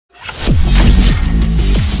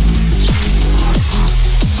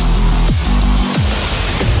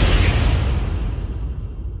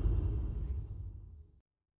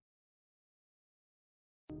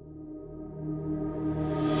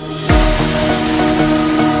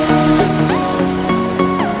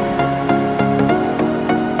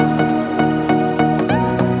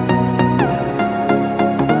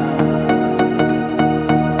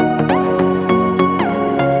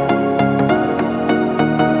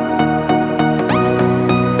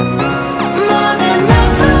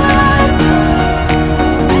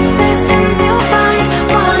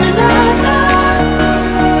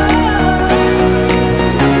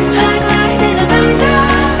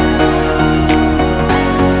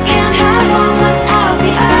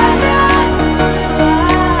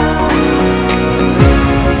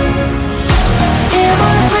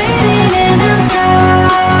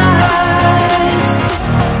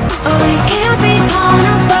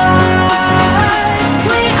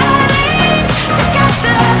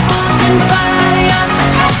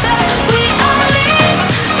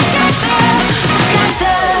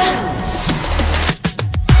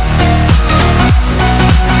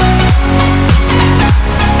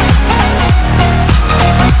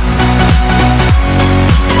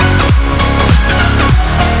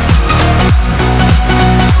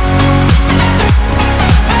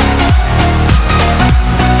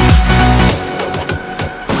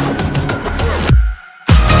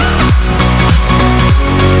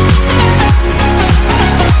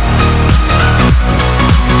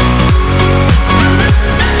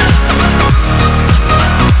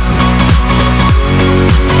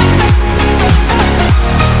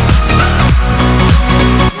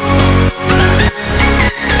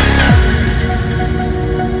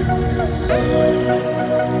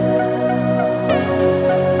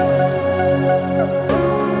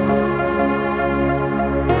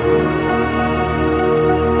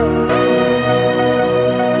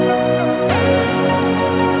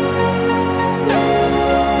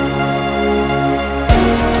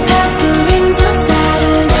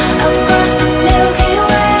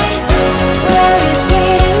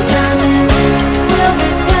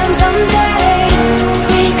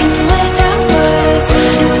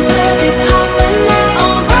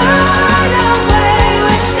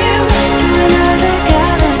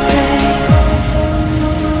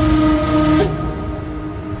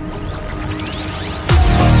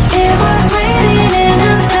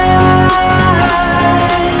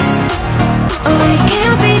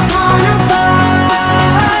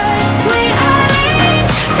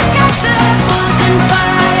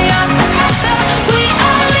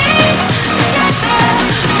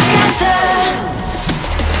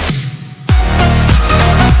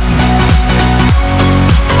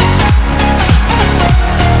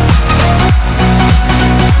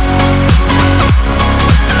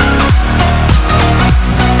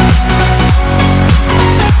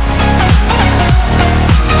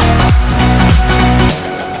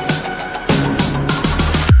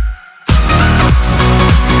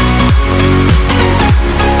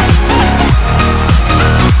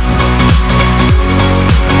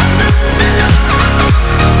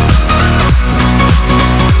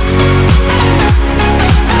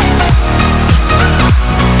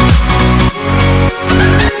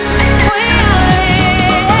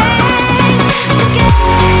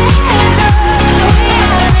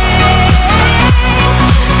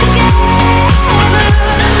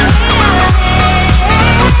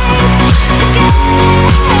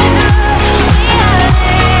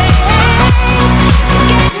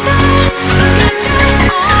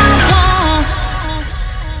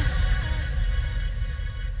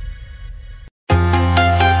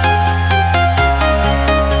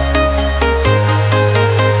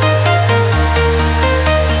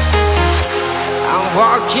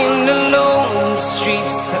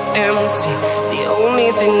so empty. The only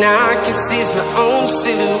thing I can see is my own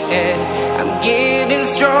silhouette. I'm getting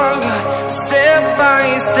stronger, step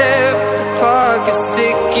by step. The clock is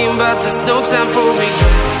ticking, but there's no time for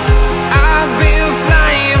regrets. I've been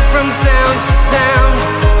flying from town to town,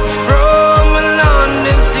 from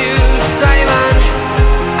London to Taiwan.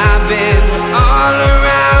 I've been all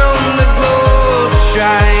around the globe,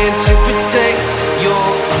 trying to protect your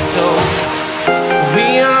soul. We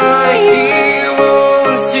are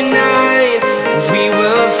heroes tonight. We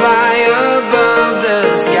will fly above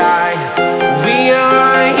the sky. We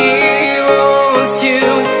are heroes tonight.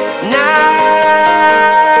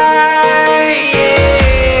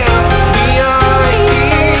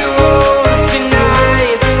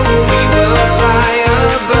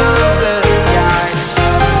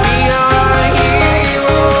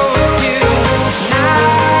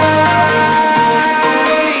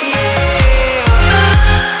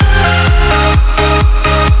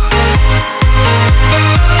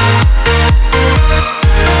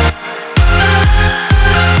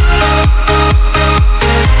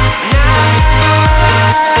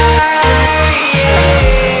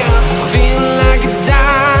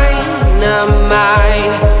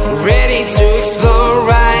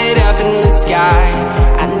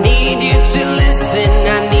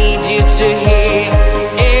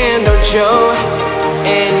 Show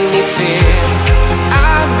any fear.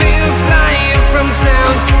 I've been flying from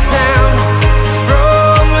town to town,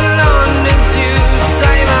 from London to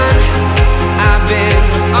Taiwan. I've been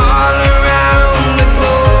all around the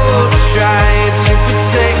globe, trying to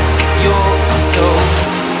protect your soul.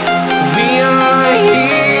 We are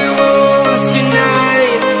heroes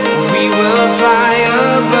tonight. We will fly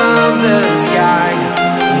above the sky.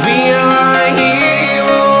 We are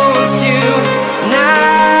heroes tonight.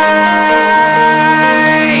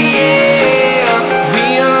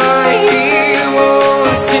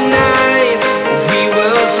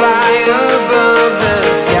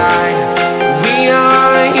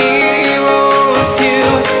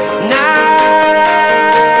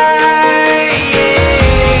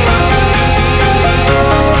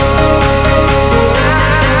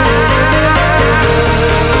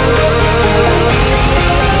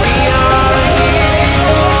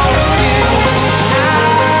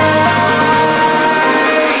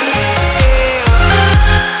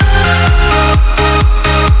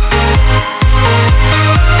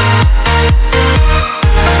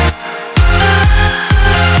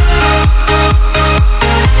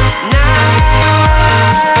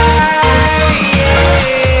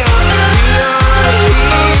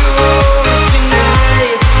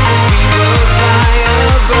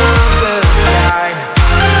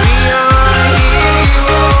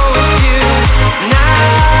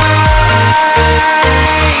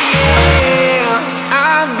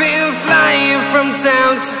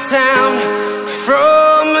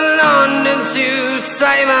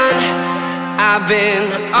 I've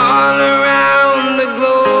been all around the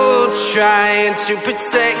globe, trying to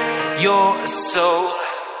protect your soul.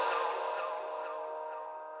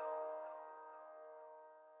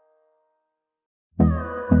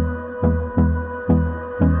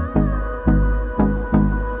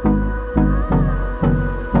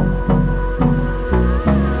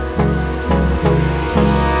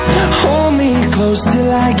 Hold me close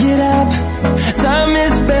till I get up. Time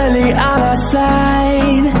is barely on our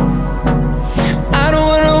side. I don't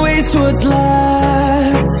wanna waste what's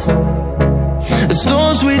left. The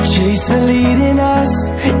storms we chase are leading us,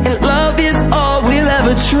 and love is all we'll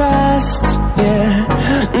ever trust. Yeah,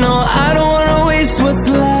 no, I don't wanna waste what's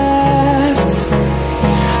left.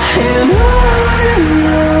 And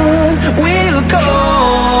on we'll go,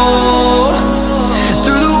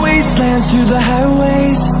 through the wastelands, through the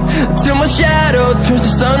highways, till my shadow turns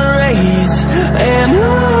to sun rays. And